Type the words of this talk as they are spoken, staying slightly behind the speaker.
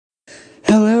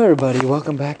Hello everybody,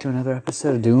 welcome back to another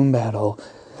episode of Doom Battle.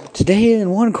 Today in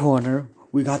one corner,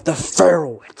 we got the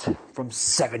Wight from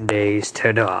 7 Days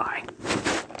to Die.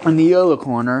 In the other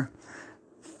corner,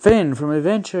 Finn from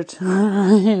Adventure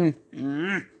Time.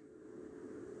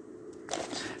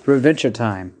 For Adventure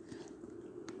Time.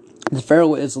 The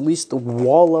Wight is at least the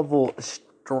wall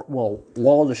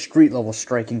to street level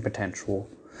striking potential.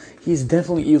 He's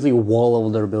definitely easily wall level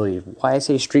durability. Why I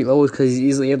say street level is because he's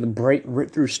easily able to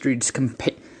rip through streets,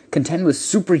 contend with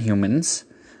superhumans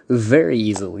very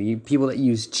easily. People that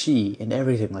use chi and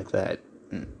everything like that.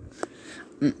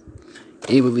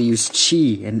 Able to use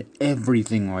chi and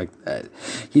everything like that.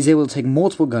 He's able to take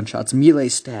multiple gunshots, melee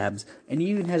stabs, and he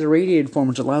even has a radiated form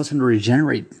which allows him to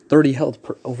regenerate 30 health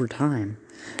over time.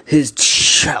 His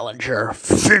challenger,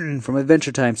 Finn from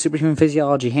Adventure Time, superhuman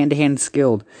physiology, hand-to-hand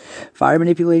skilled, fire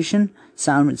manipulation,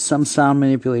 some sound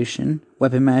manipulation,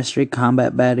 weapon mastery,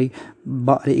 combat body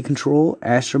control,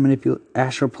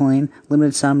 astral plane,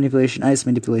 limited sound manipulation, ice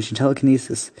manipulation,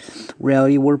 telekinesis,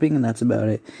 reality warping, and that's about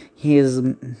it. He has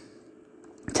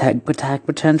attack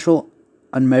potential,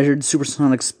 unmeasured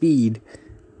supersonic speed,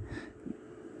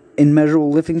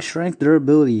 immeasurable lifting strength,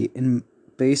 durability, and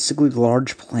basically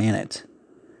large planet.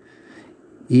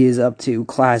 He is up to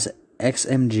class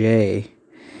XMJ.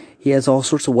 He has all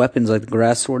sorts of weapons like the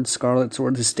grass sword, scarlet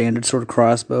sword, the standard sword,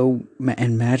 crossbow,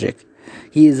 and magic.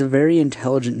 He is a very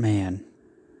intelligent man.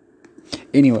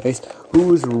 Anyways,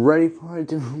 who's ready for a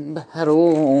Doom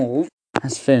Battle?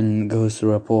 As Finn goes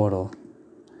through a portal,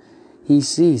 he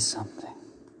sees something.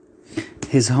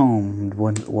 His home,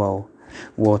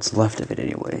 what's left of it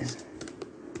anyways.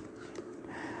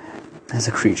 As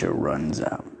a creature runs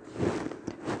out.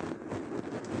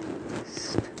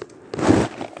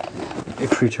 The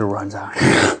creature runs out,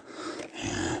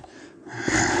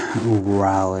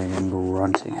 growling and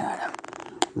grunting at him.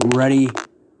 Ready,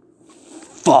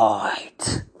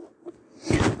 fight!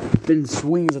 Finn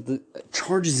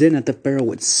charges in at the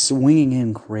Wight, swinging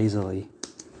in crazily.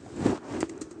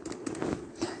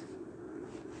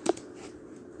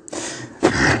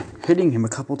 Hitting him a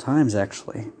couple times,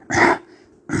 actually.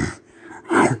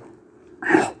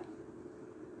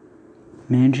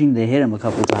 Managing to hit him a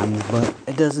couple times, but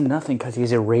it does nothing because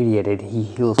he's irradiated. He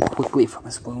heals quickly from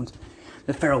his wounds.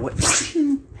 The Wight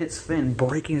hits Finn,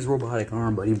 breaking his robotic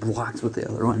arm, but he blocks with the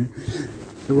other one.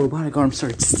 The robotic arm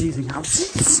starts seizing out.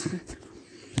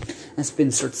 As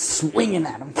Finn starts swinging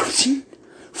at him.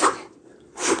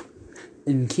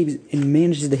 And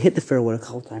manages to hit the Wight a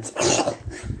couple times.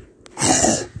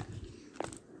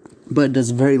 But it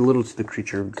does very little to the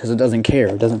creature because it doesn't care.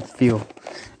 It doesn't feel.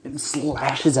 It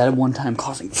slashes at him one time,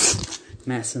 causing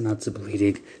massive amounts of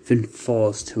bleeding. Finn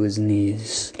falls to his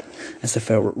knees as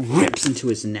the Wight rips into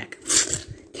his neck,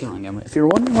 killing him. If you're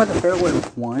wondering why the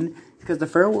Wight won, because the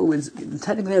Wight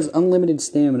technically has unlimited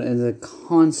stamina and is a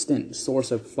constant source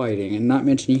of fighting, and not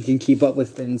mentioning he can keep up with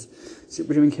Finn's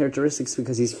superhuman characteristics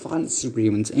because he's fought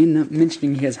superhumans, and not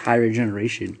mentioning he has high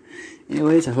regeneration.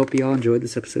 Anyways, I hope you all enjoyed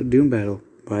this episode of Doom Battle.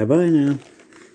 Bye-bye now.